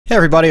Hey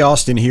everybody,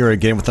 Austin here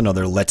again with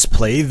another Let's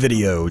Play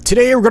video.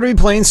 Today we're going to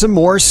be playing some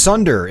more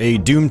Sunder, a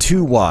Doom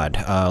II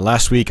WAD.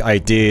 Last week I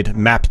did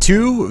Map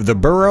 2, The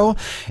Burrow,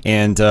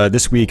 and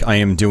this week I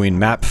am doing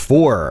Map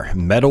 4,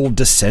 Metal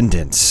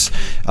Descendants.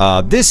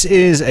 This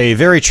is a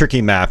very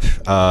tricky map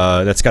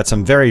that's got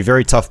some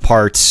very tough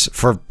parts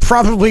for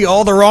probably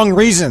all the wrong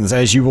reasons,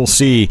 as you will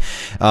see.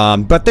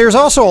 But there's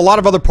also a lot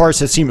of other parts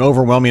that seem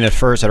overwhelming at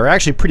first that are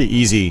actually pretty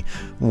easy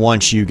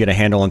once you get a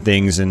handle on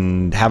things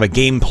and have a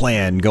game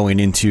plan going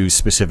into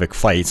specific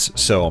fights.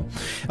 So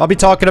I'll be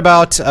talking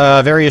about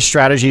various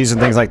strategies and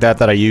things like that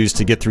that I use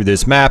to get through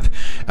this map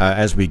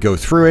as we go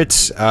through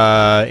it.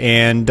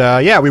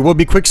 Yeah, we will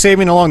be quick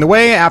saving along the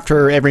way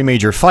after every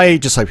major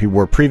fight, just like we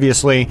were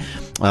previously.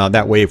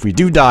 That way, if we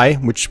do die,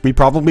 which we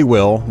probably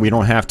will, we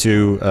don't have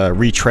to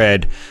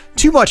retread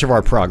too much of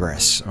our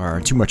progress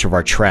or too much of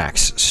our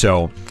tracks.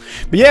 So,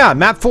 but yeah,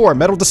 map 4,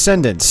 Metal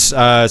Descendants.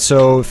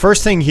 So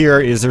first thing here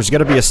is there's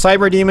going to be a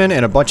cyber demon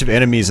and a bunch of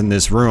enemies in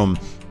this room.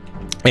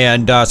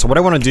 And so what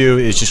I want to do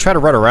is just try to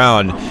run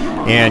around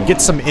and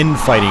get some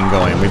infighting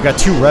going. We've got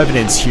 2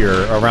 revenants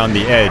here around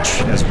the edge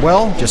as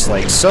well, just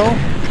like so.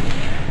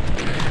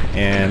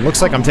 And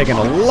looks like I'm taking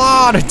a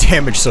lot of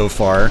damage so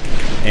far.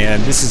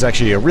 And this is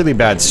actually a really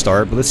bad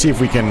start, but let's see if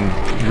we can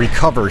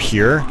recover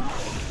here.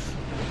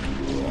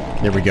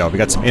 There we go. We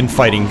got some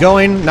infighting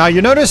going. Now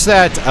you notice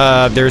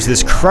that there's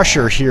this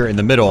crusher here in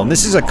the middle, and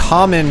this is a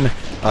common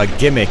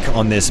gimmick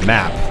on this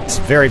map. It's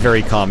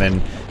very common,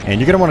 and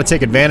you're going to want to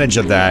take advantage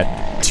of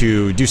that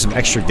to do some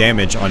extra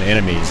damage on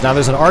enemies. Now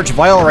there's an arch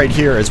vial right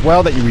here as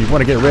well that you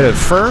want to get rid of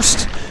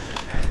first.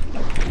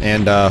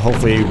 And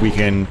hopefully we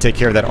can take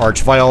care of that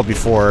arch vial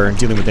before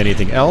dealing with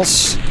anything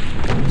else.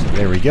 So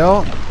there we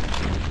go.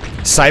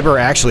 Cyber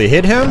actually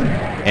hit him,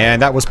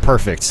 and that was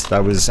perfect.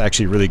 That was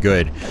actually really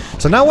good.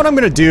 So now what I'm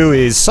going to do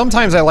is,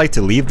 sometimes I like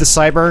to leave the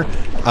Cyber,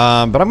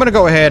 but I'm going to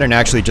go ahead and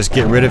actually just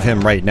get rid of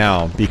him right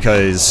now,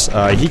 because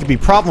he can be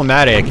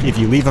problematic if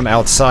you leave him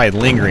outside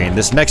lingering.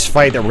 This next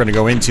fight that we're going to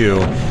go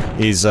into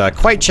is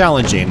quite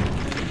challenging.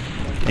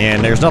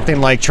 And there's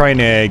nothing like trying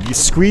to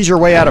squeeze your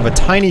way out of a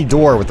tiny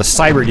door with a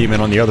cyber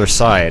demon on the other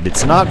side.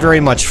 It's not very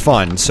much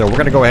fun, so we're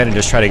going to go ahead and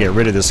just try to get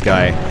rid of this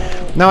guy.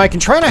 Now, I can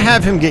try to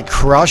have him get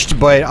crushed,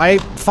 but I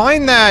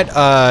find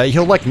that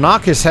he'll like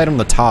knock his head on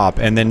the top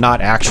and then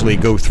not actually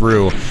go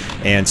through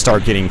and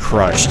start getting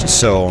crushed.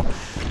 So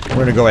we're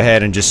going to go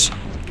ahead and just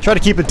try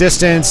to keep a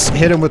distance,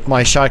 hit him with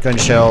my shotgun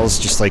shells,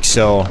 just like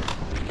so.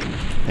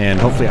 And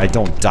hopefully I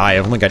don't die.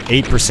 I've only got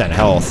 8%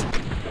 health.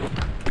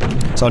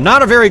 So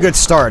not a very good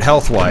start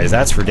health-wise,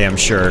 that's for damn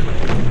sure.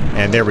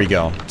 And there we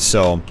go.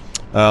 So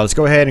let's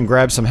go ahead and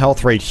grab some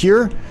health right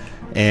here.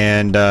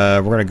 And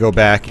we're going to go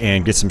back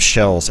and get some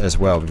shells as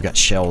well. We've got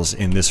shells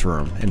in this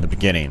room in the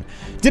beginning.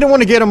 Didn't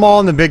want to get them all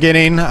in the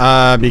beginning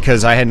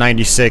because I had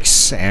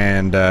 96,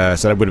 and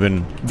so that would have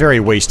been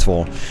very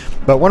wasteful.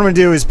 But what I'm going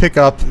to do is pick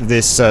up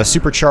this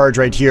supercharge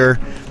right here.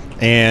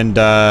 And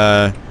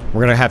we're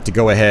going to have to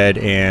go ahead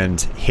and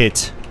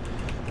hit...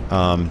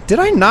 did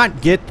I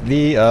not get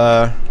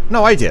the...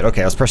 No, I did.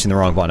 Okay, I was pressing the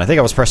wrong button. I think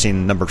I was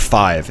pressing number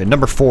 5, and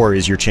number 4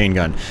 is your chain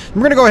gun.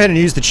 We're gonna go ahead and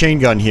use the chain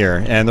gun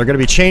here, and they're gonna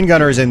be chain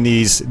gunners in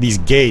these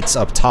gates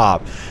up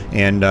top,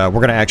 and we're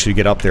gonna actually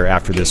get up there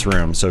after this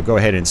room. So go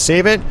ahead and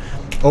save it,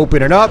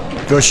 open it up,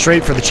 go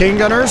straight for the chain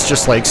gunners,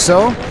 just like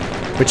so.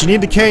 But you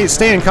need to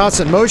stay in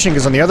constant motion,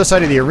 because on the other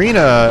side of the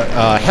arena,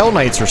 Hell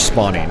Knights are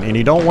spawning, and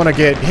you don't want to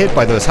get hit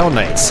by those Hell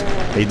Knights.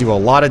 They do a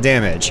lot of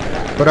damage.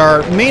 But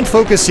our main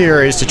focus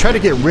here is to try to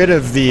get rid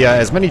of the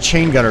as many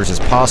chain gunners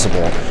as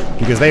possible,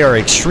 because they are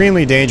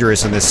extremely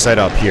dangerous in this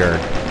setup here.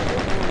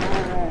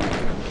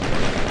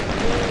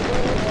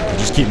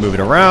 Just keep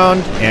moving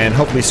around, and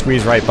hopefully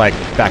squeeze right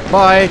back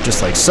by,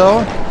 just like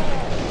so.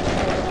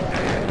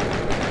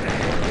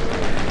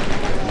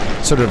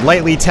 Sort of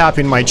lightly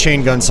tapping my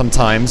chain gun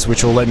sometimes,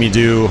 which will let me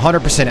do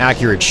 100%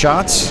 accurate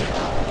shots.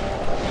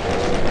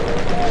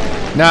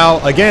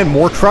 Now, again,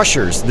 more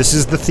crushers. This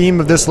is the theme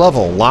of this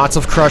level. Lots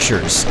of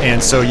crushers.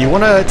 And so you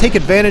want to take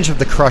advantage of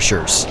the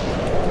crushers.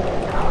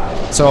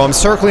 So I'm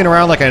circling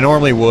around like I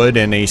normally would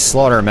in a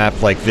slaughter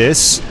map like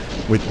this,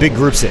 with big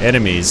groups of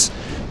enemies.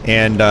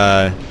 And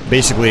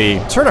basically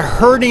sort of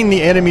herding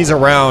the enemies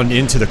around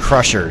into the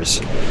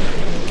crushers,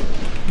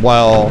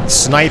 while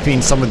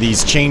sniping some of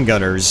these chain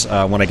gunners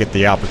when I get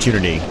the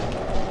opportunity.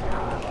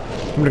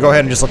 I'm going to go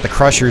ahead and just let the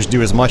crushers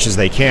do as much as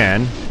they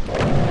can,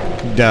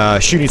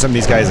 shooting some of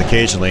these guys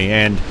occasionally.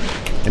 And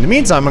in the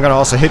meantime, I'm going to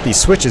also hit these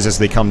switches as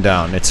they come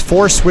down. It's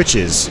 4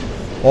 switches,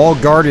 all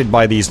guarded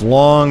by these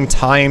long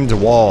timed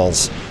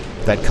walls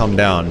that come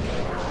down.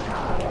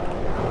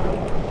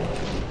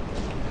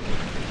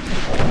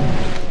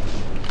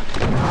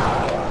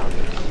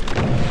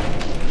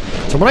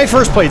 So when I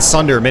first played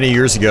Sunder many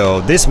years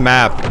ago, this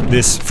map,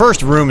 this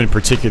first room in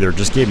particular,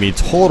 just gave me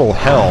total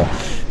hell.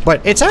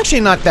 But it's actually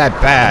not that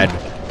bad,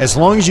 as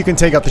long as you can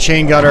take out the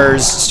chain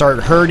gunners, start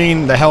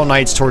herding the Hell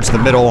Knights towards the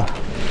middle.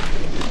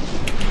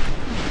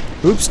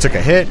 Oops, took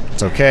a hit.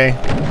 It's okay.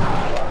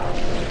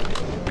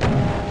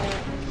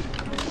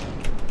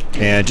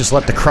 and just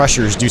let the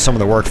crushers do some of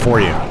the work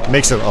for you.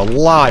 Makes it a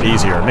lot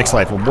easier. Makes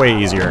life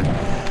way easier.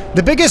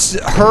 The biggest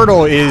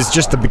hurdle is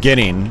just the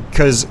beginning,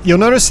 because you'll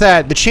notice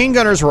that the chain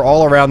gunners were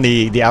all around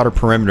the outer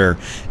perimeter,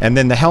 and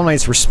then the Hell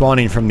Knights were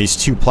spawning from these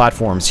two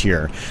platforms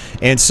here.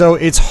 And so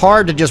it's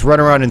hard to just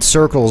run around in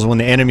circles when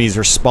the enemies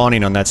are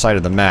spawning on that side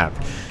of the map.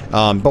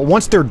 But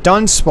once they're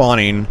done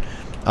spawning,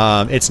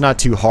 it's not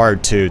too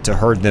hard to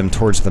herd them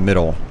towards the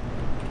middle.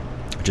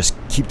 Just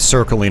keep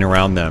circling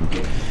around them.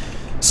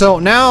 So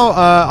now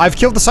I've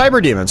killed the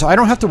Cyber Demon, so I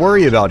don't have to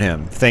worry about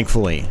him,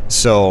 thankfully.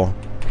 So...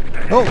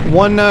 Oh,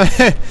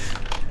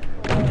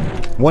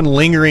 one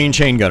lingering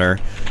chain gunner.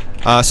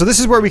 So this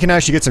is where we can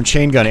actually get some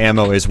chain gun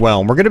ammo as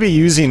well. And we're going to be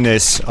using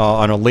this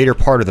on a later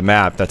part of the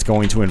map that's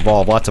going to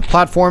involve lots of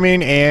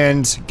platforming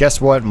and, guess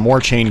what, more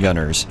chain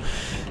gunners.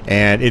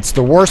 And it's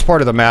the worst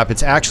part of the map.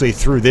 It's actually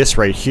through this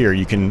right here.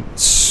 You can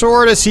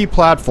sort of see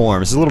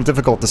platforms. It's a little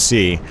difficult to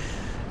see.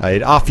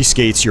 It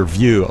obfuscates your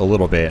view a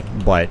little bit,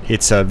 but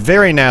it's a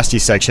very nasty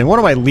section. One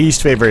of my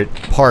least favorite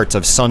parts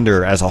of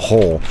Sunder as a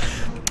whole.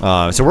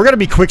 So we're going to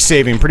be quick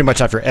saving pretty much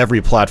after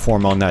every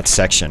platform on that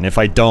section. If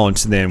I don't,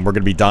 then we're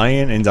going to be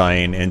dying and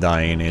dying and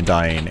dying and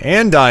dying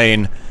and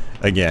dying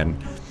again.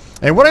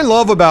 And what I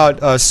love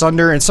about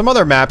Sunder, and some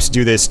other maps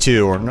do this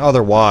too, or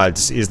other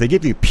WADs, is they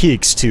give you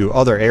peeks to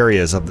other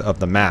areas of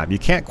the map. You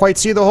can't quite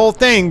see the whole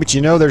thing, but you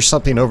know there's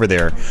something over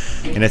there.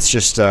 And it's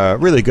just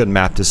really good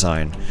map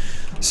design.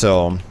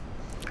 So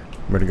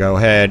we're going to go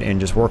ahead and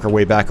just work our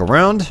way back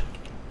around.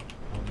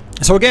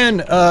 So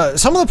again,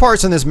 some of the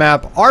parts in this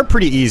map are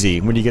pretty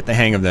easy when you get the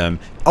hang of them.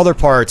 Other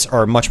parts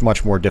are much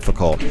more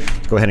difficult.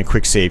 Go ahead and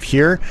quick save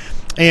here.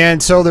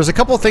 And so there's a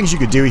couple of things you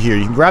could do here.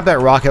 You can grab that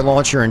rocket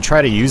launcher and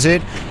try to use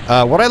it.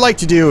 What I like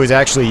to do is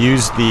actually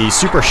use the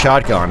super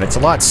shotgun. It's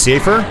a lot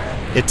safer.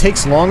 It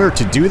takes longer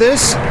to do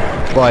this,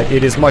 but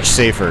it is much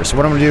safer. So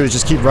what I'm going to do is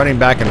just keep running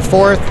back and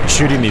forth,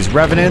 shooting these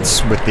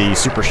revenants with the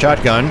super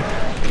shotgun.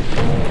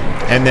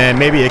 And then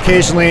maybe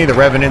occasionally the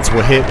revenants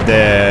will hit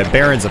the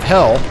Barons of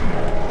Hell,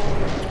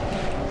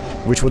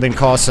 which will then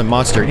cause some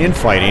monster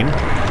infighting,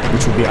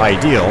 which would be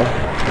ideal.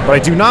 But I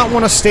do not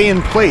want to stay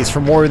in place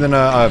for more than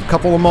a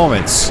couple of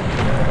moments.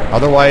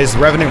 Otherwise, the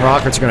Revenant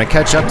rockets are going to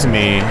catch up to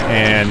me,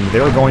 and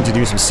they're going to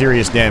do some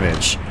serious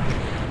damage.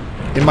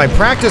 In my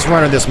practice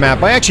run of this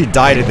map, I actually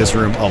died at this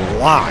room a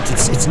lot.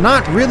 It's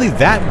not really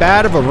that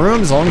bad of a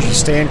room as long as you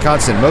stay in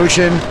constant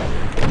motion.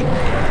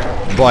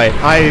 But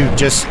I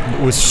just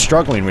was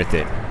struggling with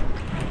it.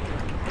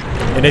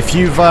 And if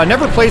you've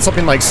never played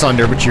something like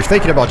Sunder, but you're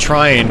thinking about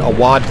trying a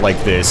WAD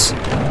like this,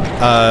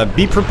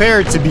 be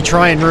prepared to be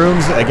trying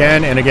rooms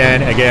again and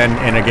again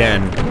and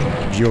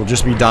again. You'll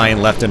just be dying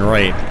left and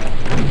right.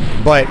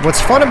 But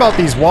what's fun about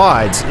these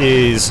WADs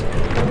is,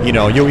 you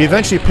know, you'll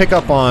eventually pick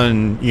up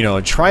on, you know,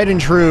 tried and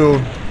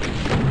true,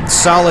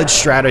 solid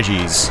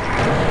strategies.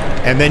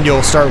 And then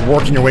you'll start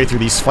working your way through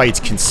these fights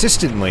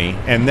consistently,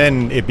 and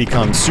then it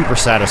becomes super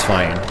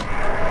satisfying.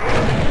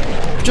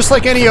 Just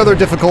like any other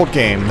difficult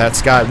game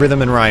that's got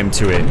rhythm and rhyme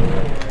to it.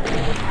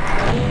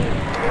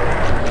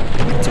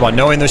 It's about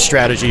knowing those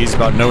strategies,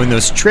 about knowing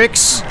those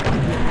tricks,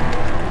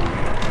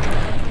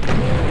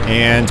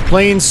 and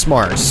playing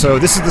smart. So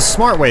this is the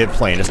smart way of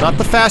playing. It's not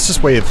the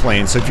fastest way of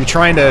playing. So if you're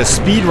trying to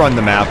speed run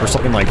the map or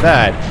something like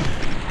that,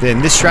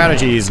 then this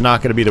strategy is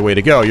not going to be the way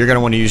to go. You're going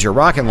to want to use your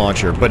rocket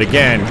launcher, but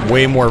again,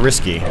 way more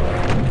risky.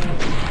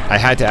 I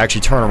had to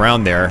actually turn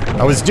around there.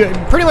 I was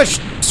pretty much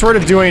sort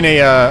of doing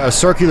a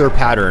circular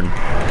pattern,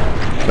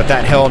 but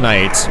that Hell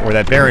Knight, or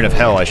that Baron of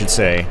Hell, I should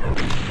say,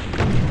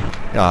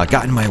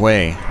 got in my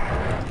way.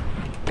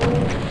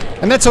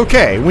 And that's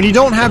okay. When you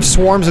don't have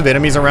swarms of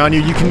enemies around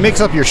you, you can mix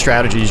up your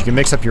strategies, you can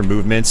mix up your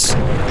movements.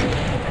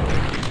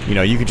 You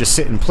know, you could just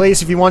sit in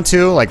place if you want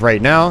to, like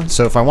right now.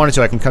 So if I wanted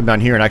to, I can come down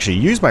here and actually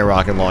use my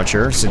rocket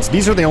launcher, since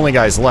these are the only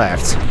guys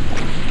left.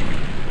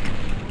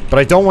 But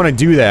I don't want to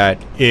do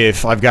that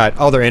if I've got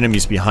other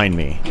enemies behind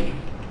me.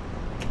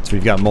 So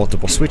we've got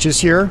multiple switches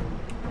here.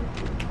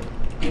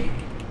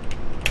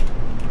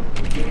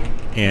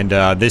 And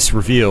this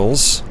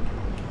reveals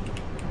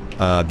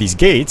these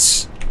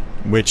gates,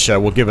 which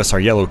will give us our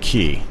yellow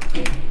key.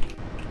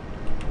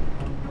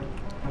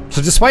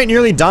 So despite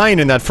nearly dying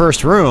in that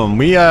first room,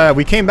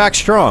 we came back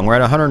strong. We're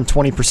at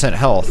 120%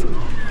 health.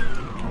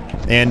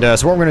 And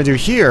so what we're going to do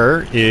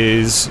here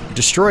is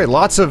destroy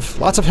lots of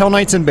Hell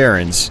Knights and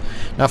Barons.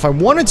 Now if I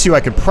wanted to, I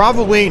could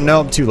probably...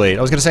 No, too late.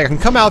 I was going to say I can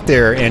come out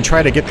there and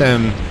try to get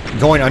them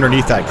going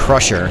underneath that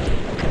crusher.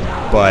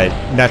 But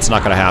that's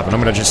not going to happen.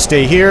 I'm going to just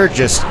stay here,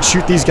 just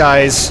shoot these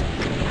guys.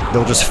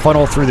 They'll just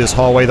funnel through this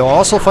hallway. They'll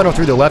also funnel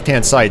through the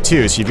left-hand side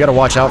too, so you've got to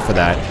watch out for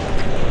that.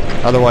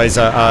 Otherwise,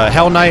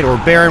 Hell Knight or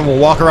Baron will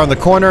walk around the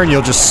corner and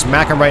you'll just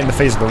smack him right in the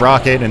face with the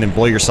rocket and then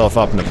blow yourself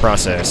up in the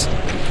process.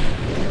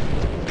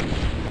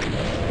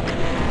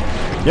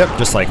 Yep,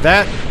 just like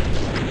that.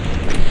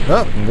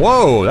 Oh,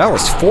 whoa, that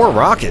was 4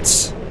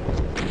 rockets.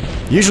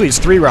 Usually it's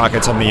 3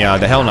 rockets on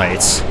the Hell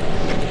Knights.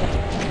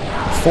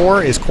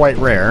 4 is quite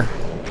rare.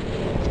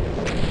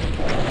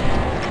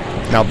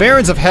 Now,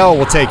 Barons of Hell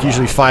will take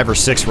usually 5 or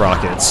 6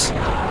 rockets.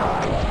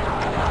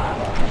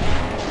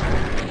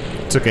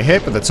 Took a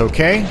hit, but that's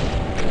okay.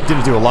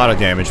 Didn't do a lot of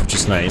damage, which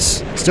is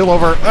nice. Still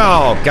over.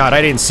 Oh, God,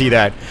 I didn't see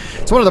that.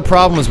 It's one of the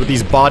problems with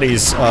these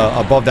bodies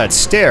above that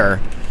stair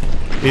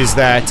is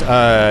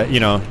that, you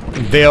know,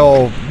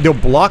 they'll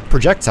block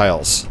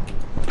projectiles.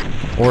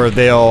 Or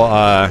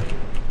they'll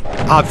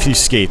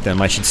obfuscate them,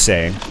 I should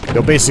say.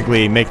 They'll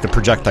basically make the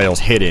projectiles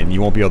hidden.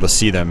 You won't be able to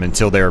see them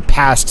until they're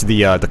past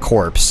the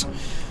corpse.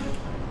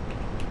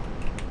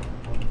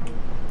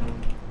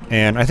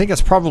 And I think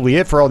that's probably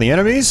it for all the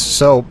enemies,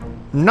 so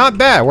not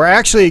bad. We're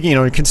actually, you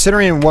know,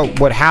 considering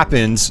what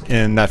happens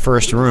in that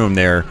first room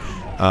there,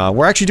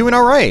 we're actually doing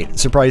alright,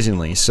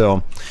 surprisingly.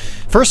 So,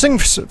 first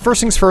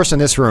things first in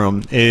this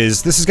room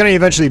is, this is going to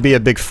eventually be a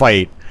big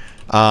fight,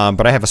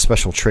 but I have a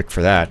special trick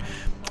for that.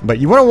 But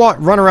you want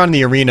to run around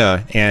the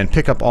arena and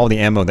pick up all the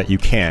ammo that you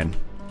can.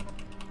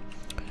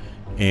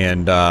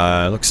 And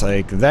looks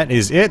like that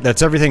is it.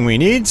 That's everything we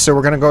need. So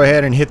we're going to go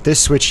ahead and hit this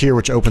switch here,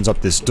 which opens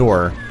up this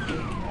door.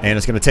 And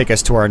it's going to take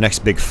us to our next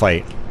big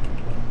fight.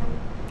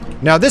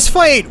 Now, this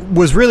fight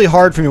was really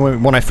hard for me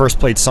when I first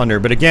played Sunder,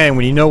 but again,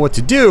 when you know what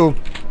to do,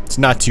 it's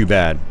not too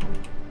bad.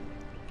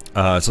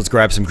 So let's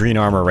grab some green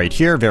armor right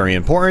here, very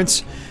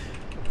important.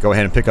 Go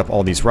ahead and pick up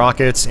all these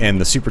rockets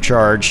and the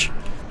supercharge.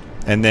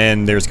 And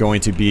then there's going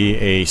to be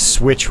a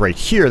switch right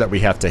here that we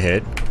have to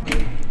hit.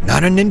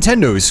 Not a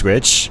Nintendo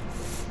Switch,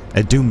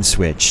 a Doom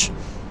Switch.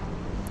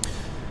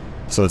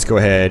 So let's go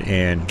ahead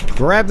and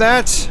grab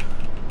that.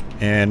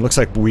 And looks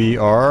like we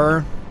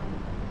are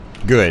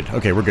good.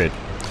 Okay, we're good.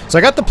 So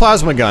I got the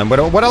plasma gun,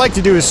 but what I like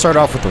to do is start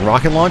off with the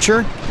rocket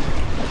launcher.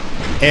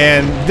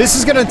 And this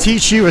is going to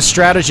teach you a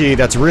strategy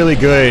that's really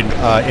good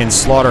in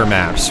slaughter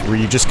maps, where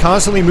you just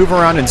constantly move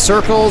around in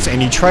circles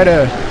and you try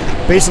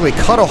to basically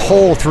cut a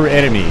hole through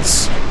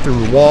enemies,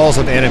 through walls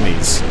of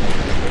enemies.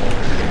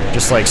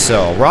 Just like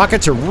so.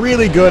 Rockets are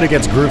really good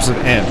against groups of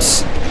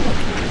imps.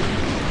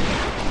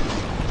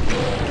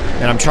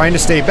 And I'm trying to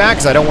stay back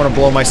because I don't want to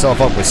blow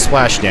myself up with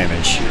splash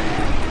damage.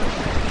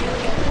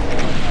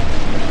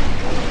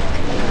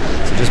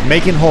 So just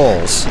making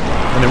holes.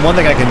 And then one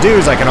thing I can do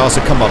is I can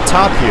also come up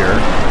top here.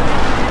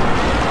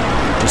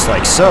 Just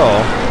like so.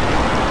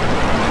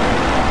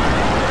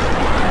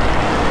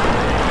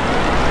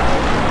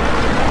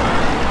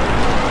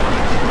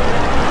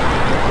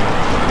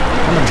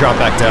 I'm going to drop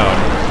back down.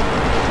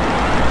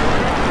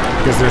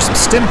 Because there's some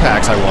stim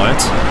packs I want.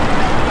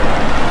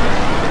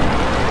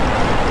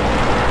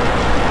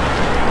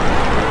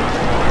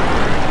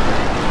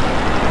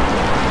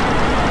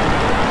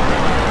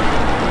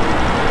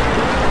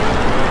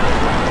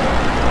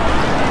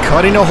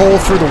 Cutting a hole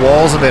through the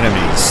walls of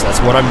enemies. That's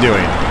what I'm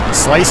doing.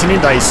 Slicing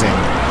and dicing.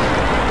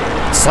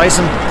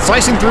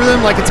 Slicing through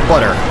them like it's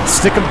butter. A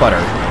stick of butter.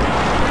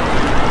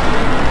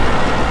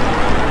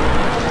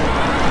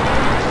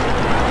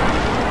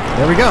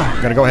 There we go.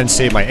 I'm gonna go ahead and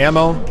save my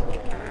ammo.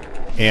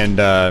 And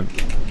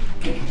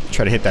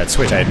try to hit that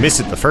switch. I had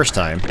missed it the first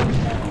time.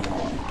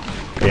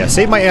 But yeah,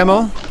 save my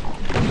ammo.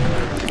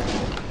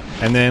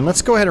 And then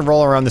let's go ahead and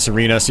roll around this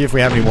arena, see if we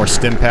have any more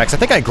stim packs. I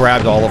think I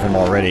grabbed all of them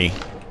already.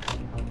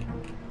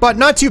 But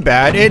not too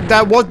bad.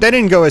 That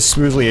didn't go as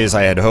smoothly as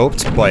I had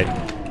hoped, but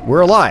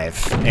we're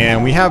alive.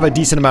 And we have a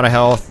decent amount of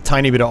health,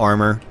 tiny bit of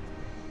armor.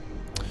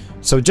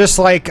 So just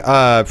like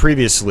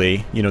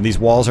previously, you know, these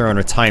walls are on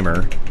a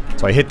timer.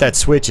 So I hit that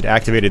switch, it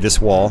activated this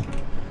wall.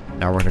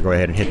 Now we're going to go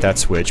ahead and hit that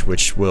switch,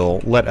 which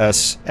will let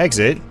us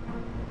exit.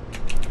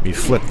 We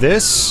flip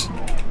this.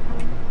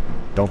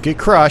 Don't get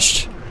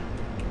crushed.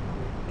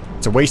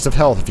 It's a waste of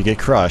health if you get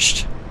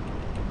crushed.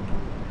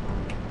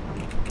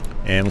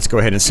 And let's go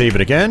ahead and save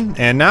it again.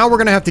 And now we're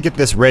going to have to get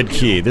this red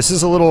key. This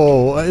is a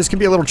little... this can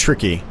be a little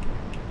tricky.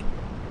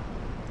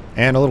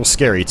 And a little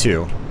scary,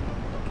 too.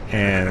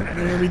 And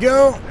there we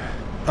go.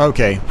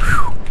 Okay.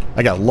 Whew.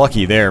 I got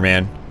lucky there,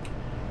 man.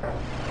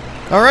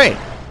 Alright.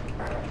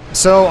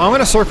 So, I'm going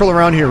to circle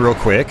around here real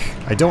quick.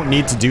 I don't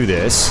need to do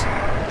this.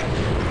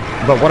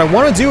 But what I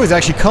want to do is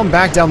actually come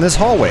back down this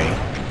hallway.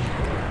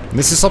 And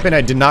this is something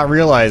I did not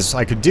realize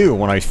I could do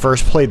when I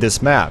first played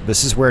this map.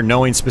 This is where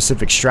knowing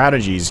specific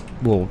strategies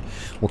will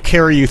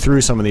carry you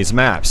through some of these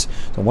maps.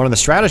 So one of the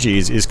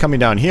strategies is coming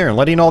down here and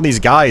letting all these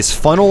guys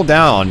funnel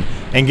down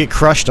and get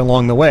crushed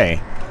along the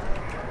way.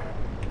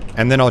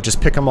 And then I'll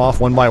just pick them off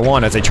one by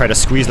one as they try to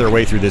squeeze their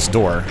way through this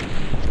door.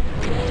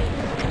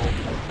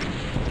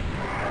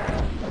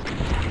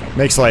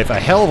 Makes life a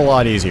hell of a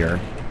lot easier.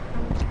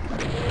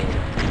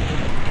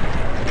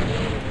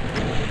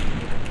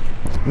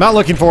 I'm not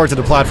looking forward to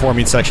the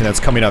platforming section that's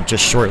coming up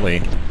just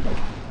shortly.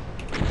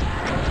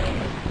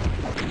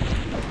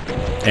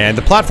 And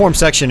the platform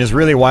section is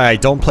really why I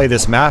don't play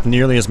this map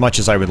nearly as much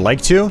as I would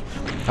like to.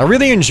 I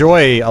really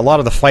enjoy a lot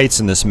of the fights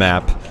in this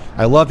map.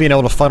 I love being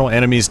able to funnel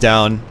enemies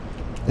down.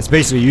 It's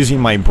basically using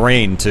my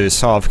brain to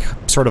solve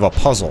sort of a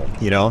puzzle,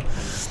 you know?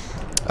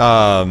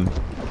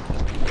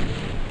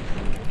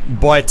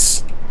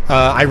 But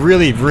I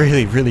really,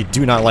 really, really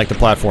do not like the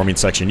platforming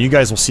section. You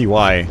guys will see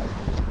why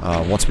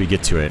once we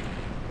get to it.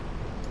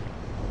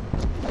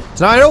 So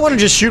So now I don't want to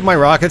just shoot my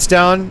rockets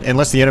down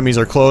unless the enemies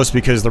are close,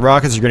 because the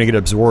rockets are going to get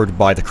absorbed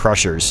by the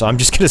crushers. So I'm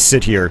just going to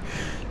sit here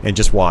and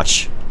just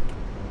watch.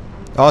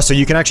 Also,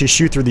 you can actually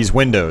shoot through these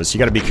windows. You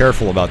got to be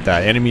careful about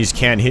that. Enemies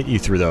can hit you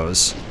through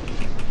those.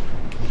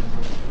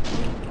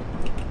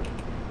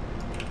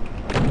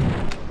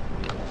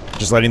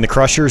 Just letting the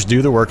crushers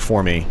do the work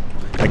for me.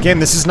 Again,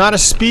 this is not a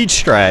speed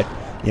strat.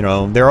 You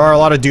know, there are a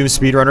lot of Doom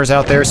speedrunners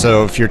out there,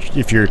 so if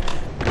you're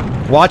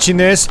watching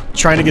this,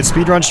 trying to get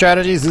speedrun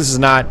strategies, this is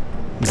not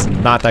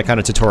that kind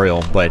of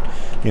tutorial. But,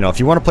 you know, if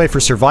you want to play for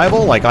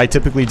survival, like I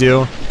typically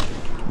do,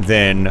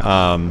 then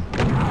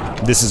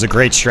this is a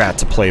great strat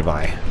to play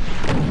by.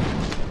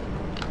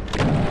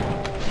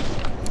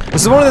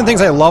 This is one of the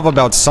things I love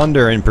about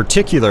Sunder in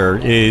particular,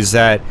 is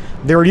that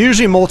there are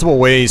usually multiple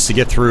ways to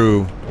get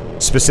through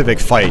specific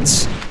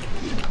fights.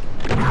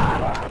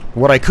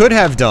 What I could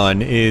have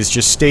done is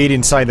just stayed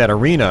inside that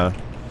arena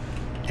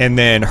and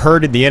then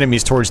herded the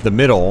enemies towards the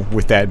middle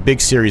with that big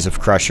series of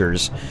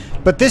crushers.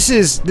 But this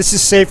is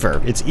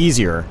safer. It's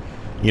easier,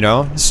 you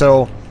know?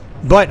 So,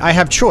 but I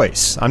have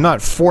choice. I'm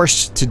not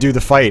forced to do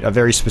the fight a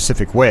very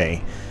specific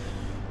way.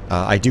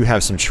 I do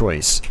have some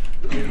choice.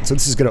 So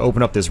this is going to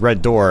open up this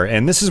red door,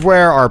 and this is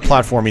where our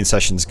platforming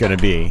session is going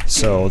to be.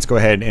 So let's go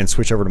ahead and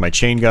switch over to my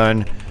chain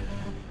gun.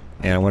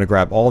 And I want to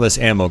grab all this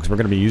ammo because we're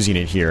going to be using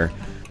it here.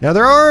 Now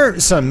there are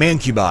some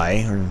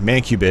mancubi, or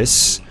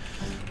mancubus,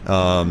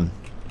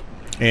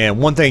 and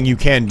one thing you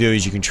can do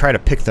is you can try to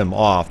pick them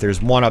off.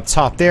 There's one up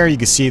top there. You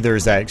can see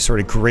there's that sort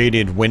of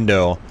graded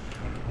window.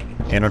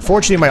 And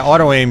unfortunately my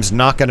auto-aim's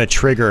not going to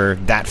trigger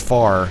that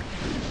far.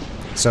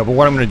 So, but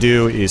what I'm going to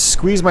do is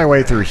squeeze my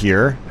way through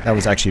here. That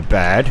was actually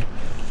bad.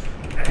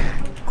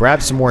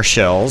 Grab some more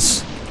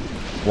shells.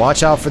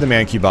 Watch out for the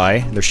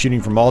mancubi. They're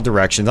shooting from all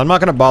directions. I'm not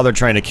going to bother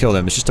trying to kill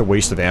them. It's just a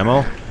waste of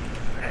ammo.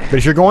 But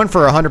if you're going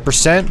for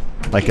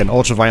 100%, like an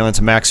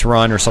ultra-violence max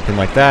run or something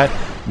like that,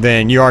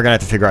 then you are going to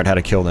have to figure out how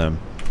to kill them.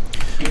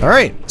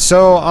 Alright,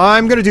 so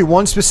I'm going to do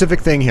one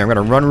specific thing here. I'm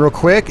going to run real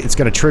quick. It's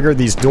going to trigger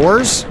these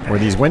doors, or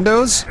these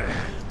windows,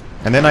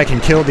 and then I can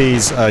kill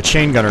these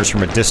chain gunners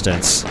from a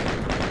distance.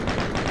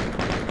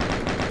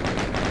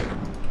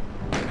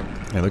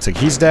 It looks like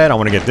he's dead. I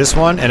want to get this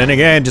one. And then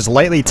again, just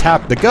lightly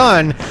tap the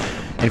gun.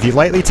 And if you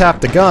lightly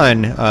tap the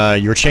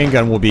gun, your chain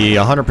gun will be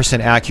 100%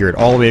 accurate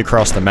all the way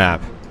across the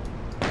map,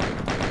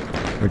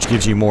 which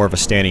gives you more of a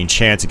standing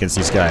chance against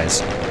these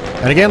guys.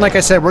 And again, like I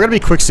said, we're going to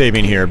be quick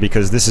saving here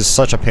because this is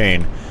such a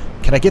pain.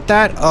 Can I get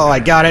that? Oh, I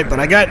got it, but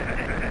I got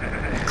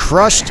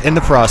crushed in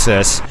the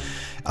process.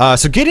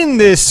 So getting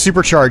this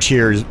supercharge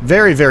here is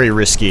very, very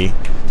risky.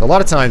 So a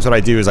lot of times what I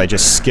do is I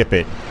just skip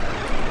it.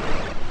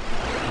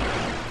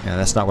 And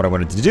that's not what I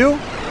wanted to do.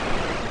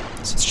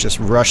 So let's just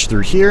rush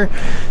through here.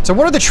 So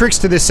one of the tricks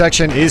to this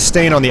section is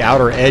staying on the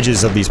outer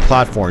edges of these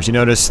platforms. You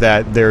notice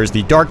that there's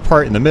the dark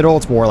part in the middle.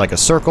 It's more like a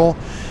circle.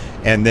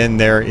 And then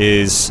there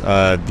is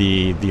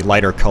the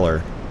lighter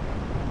color.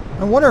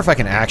 I wonder if I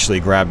can actually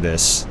grab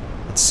this.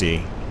 Let's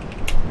see.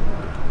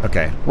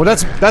 Okay. Well,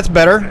 that's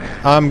better.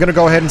 I'm going to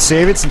go ahead and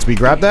save it since we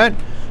grabbed that.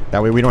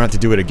 That way we don't have to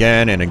do it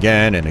again and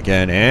again and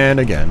again and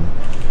again.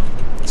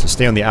 So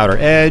stay on the outer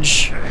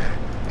edge.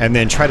 And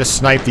then try to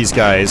snipe these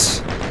guys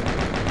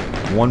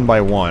one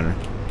by one.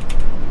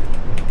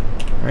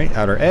 Alright,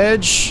 outer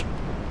edge.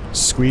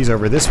 Squeeze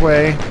over this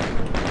way.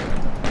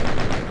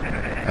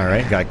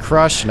 Alright, got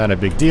crushed. Not a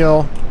big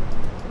deal.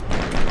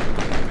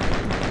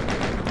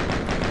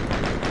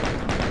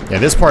 Yeah,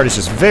 this part is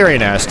just very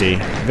nasty.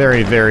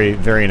 Very, very,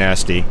 very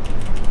nasty.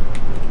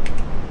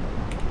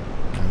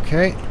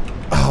 Okay.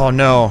 Oh,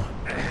 no.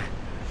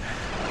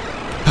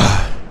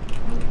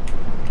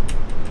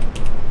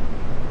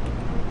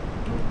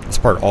 This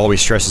part always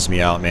stresses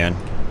me out, man.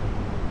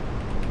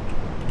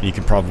 You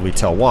can probably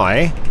tell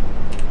why.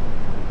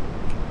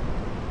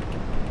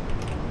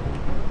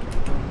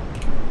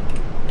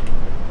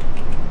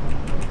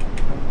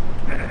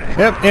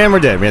 Yep, and we're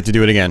dead. We have to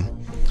do it again.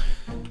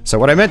 So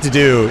what I meant to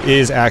do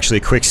is actually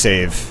quick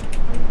save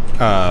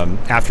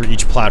after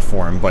each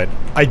platform, but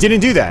I didn't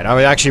do that.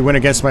 I actually went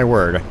against my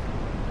word.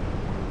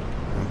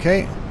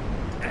 Okay.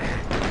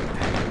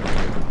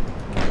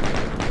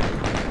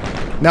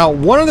 Now,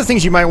 one of the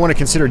things you might want to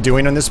consider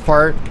doing on this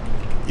part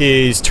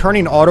is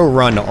turning auto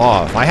run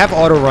off. I have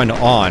auto run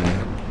on,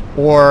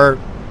 or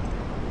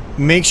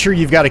make sure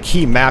you've got a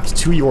key mapped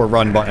to your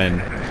run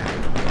button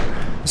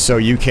so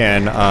you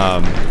can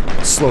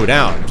slow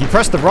down. If you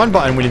press the run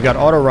button when you've got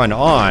auto run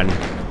on,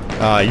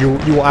 you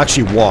will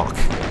actually walk.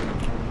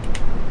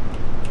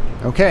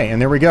 Okay,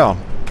 and there we go.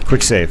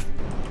 Quick save.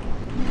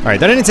 Alright,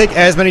 that didn't take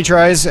as many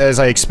tries as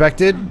I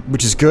expected,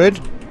 which is good.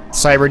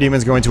 Cyber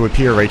Demon's going to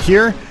appear right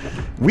here.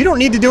 We don't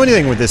need to do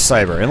anything with this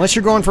cyber. Unless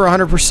you're going for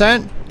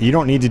 100%, you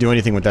don't need to do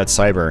anything with that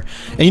cyber.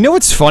 And you know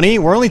what's funny?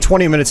 We're only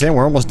 20 minutes in.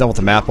 We're almost done with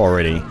the map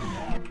already.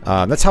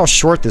 That's how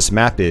short this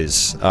map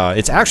is.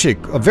 It's actually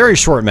a very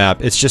short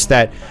map. It's just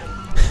that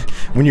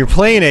when you're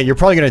playing it, you're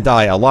probably going to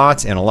die a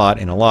lot and a lot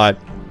and a lot.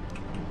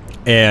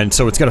 And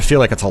so it's going to feel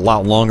like it's a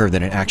lot longer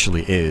than it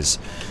actually is.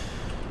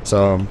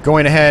 So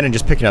going ahead and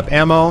just picking up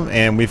ammo,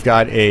 and we've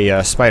got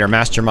a spider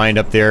mastermind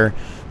up there.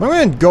 What I'm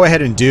going to go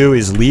ahead and do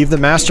is leave the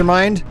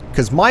mastermind,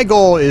 because my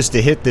goal is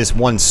to hit this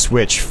one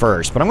switch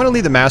first. But I'm going to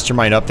leave the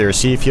mastermind up there,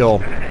 see if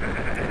he'll...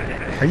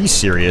 Are you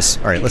serious?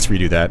 Alright, let's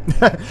redo that.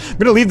 I'm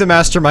going to leave the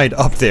mastermind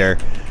up there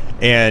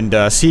and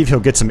see if he'll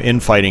get some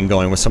infighting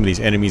going with some of these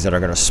enemies that are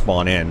going to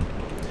spawn in.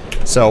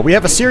 So we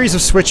have a series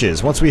of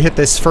switches. Once we hit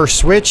this first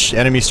switch,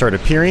 enemies start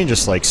appearing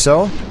just like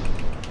so.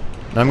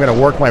 And I'm going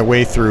to work my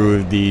way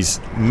through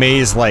these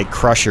maze-like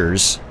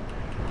crushers.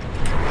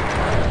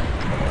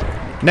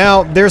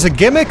 Now, there's a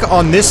gimmick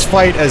on this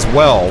fight as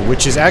well,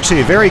 which is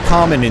actually very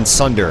common in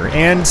Sunder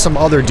and some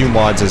other Doom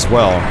WADs as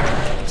well.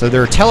 So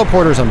there are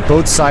teleporters on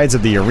both sides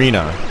of the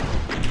arena.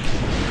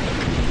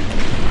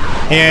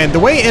 And the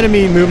way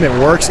enemy movement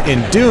works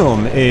in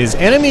Doom is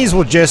enemies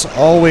will just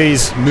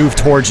always move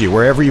towards you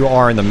wherever you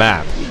are in the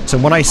map. So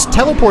when I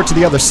teleport to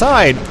the other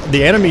side,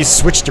 the enemies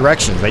switch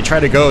directions. They try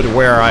to go to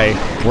where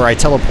I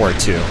teleport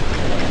to.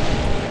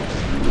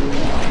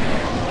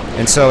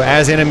 And so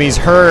as enemies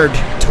herd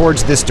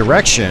towards this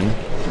direction,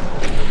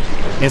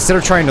 instead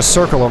of trying to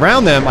circle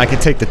around them, I can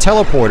take the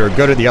teleporter,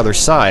 go to the other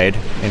side,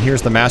 and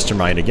here's the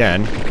mastermind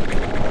again.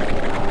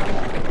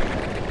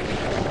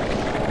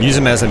 Use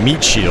him as a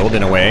meat shield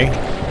in a way.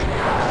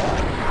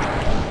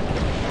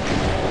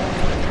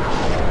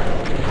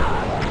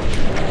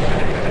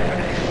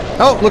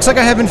 Oh, looks like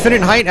I have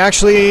infinite height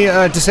actually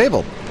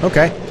disabled.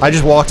 Okay, I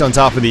just walked on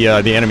top of the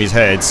enemy's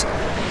heads.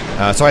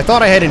 So I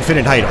thought I had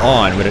infinite height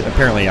on, but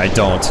apparently I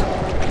don't.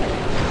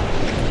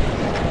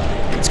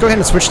 Let's go ahead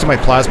and switch to my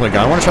plasma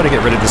gun. I want to try to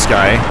get rid of this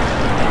guy.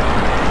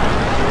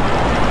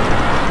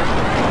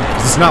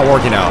 It's not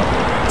working out.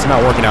 It's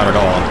not working out at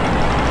all.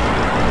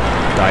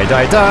 Die,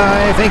 die,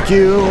 die. Thank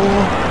you.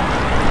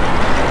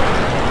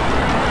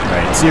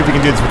 Alright, let's see if we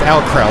can do this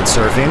without crowd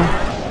surfing.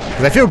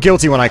 Because I feel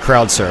guilty when I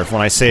crowd surf.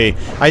 When I say...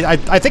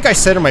 I think I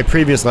said in my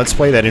previous Let's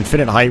Play that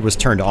infinite height was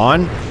turned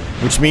on.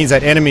 Which means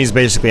that enemies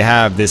basically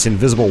have this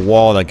invisible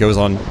wall that goes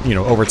on, you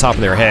know, over top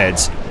of their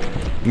heads.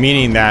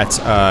 Meaning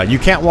that you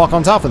can't walk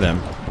on top of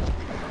them.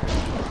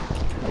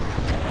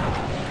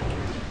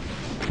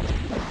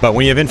 But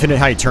when you have infinite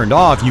height turned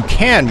off, you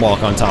can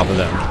walk on top of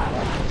them.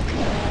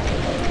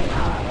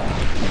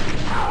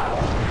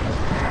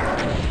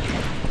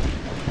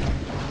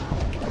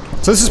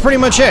 So this is pretty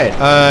much it.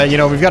 You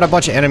know, we've got a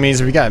bunch of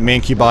enemies. We've got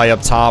Mancubi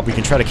up top. We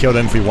can try to kill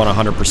them if we want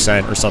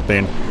 100% or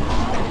something.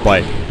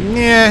 But,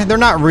 yeah, they're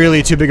not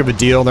really too big of a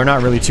deal. They're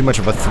not really too much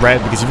of a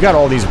threat because you've got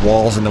all these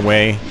walls in the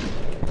way.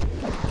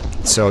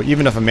 So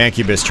even if a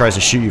Mancubus tries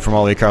to shoot you from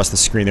all the way across the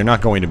screen, they're not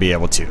going to be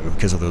able to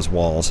because of those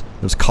walls,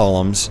 those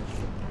columns.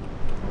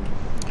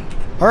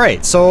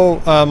 Alright,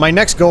 so my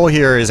next goal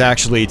here is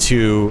actually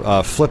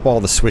to flip all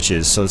the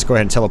switches. So let's go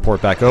ahead and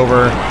teleport back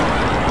over.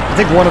 I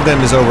think one of them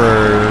is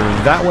over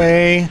that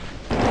way.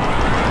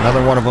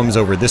 Another one of them is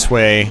over this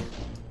way.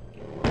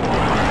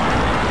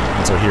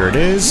 And so here it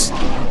is.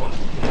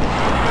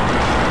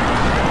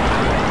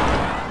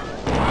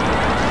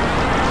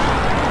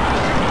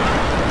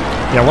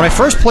 Yeah, when I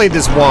first played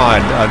this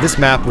WAD, this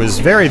map was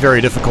very, very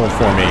difficult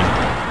for me.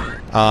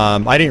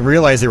 I didn't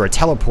realize there were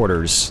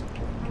teleporters,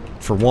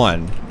 for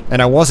one.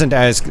 And I wasn't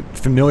as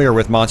familiar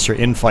with monster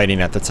infighting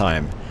at the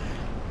time.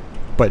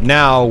 But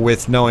now,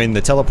 with knowing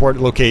the teleport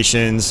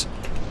locations,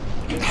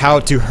 how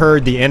to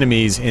herd the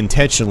enemies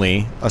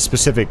intentionally, a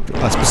specific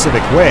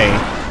way,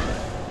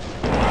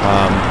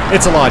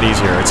 it's a lot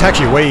easier. It's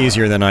actually way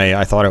easier than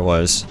I thought it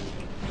was.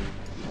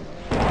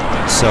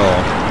 So...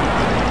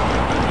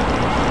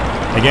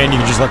 again, you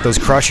can just let those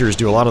crushers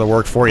do a lot of the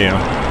work for you.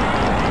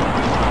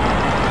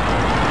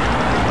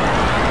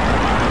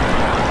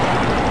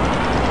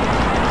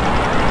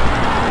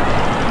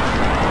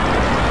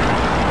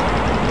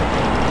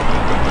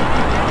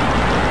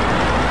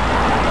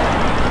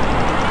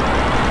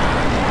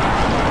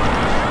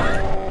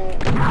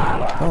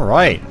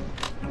 Alright.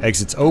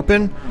 Exit's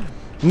open.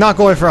 I'm not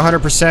going for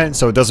 100%,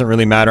 so it doesn't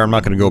really matter. I'm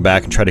not going to go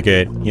back and try to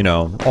get, you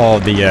know,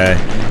 all the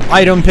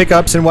item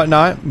pickups and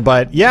whatnot.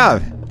 But yeah.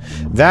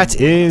 That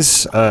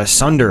is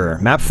Sunder,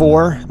 Map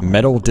 4,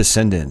 Metal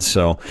Descendants.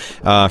 So,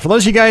 for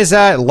those of you guys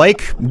that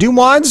like Doom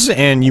WADs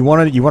and you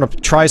want to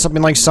try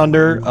something like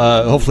Sunder,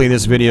 hopefully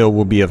this video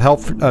will be of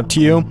help to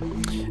you.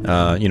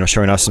 You know,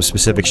 showing us some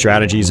specific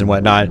strategies and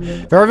whatnot.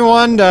 For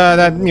everyone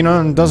that, you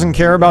know, doesn't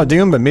care about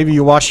Doom, but maybe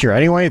you watched here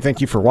anyway,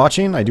 thank you for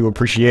watching. I do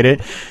appreciate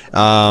it.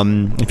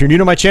 If you're new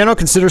to my channel,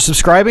 consider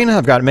subscribing.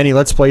 I've got many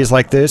Let's Plays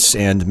like this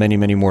and many,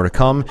 many more to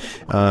come.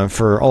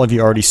 For all of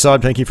you already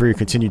subbed, thank you for your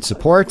continued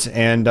support.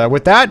 And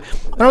with that,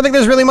 I don't think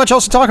there's really much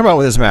else to talk about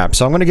with this map,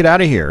 so I'm going to get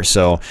out of here.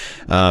 So,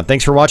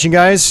 thanks for watching,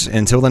 guys.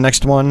 Until the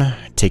next one,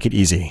 take it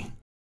easy.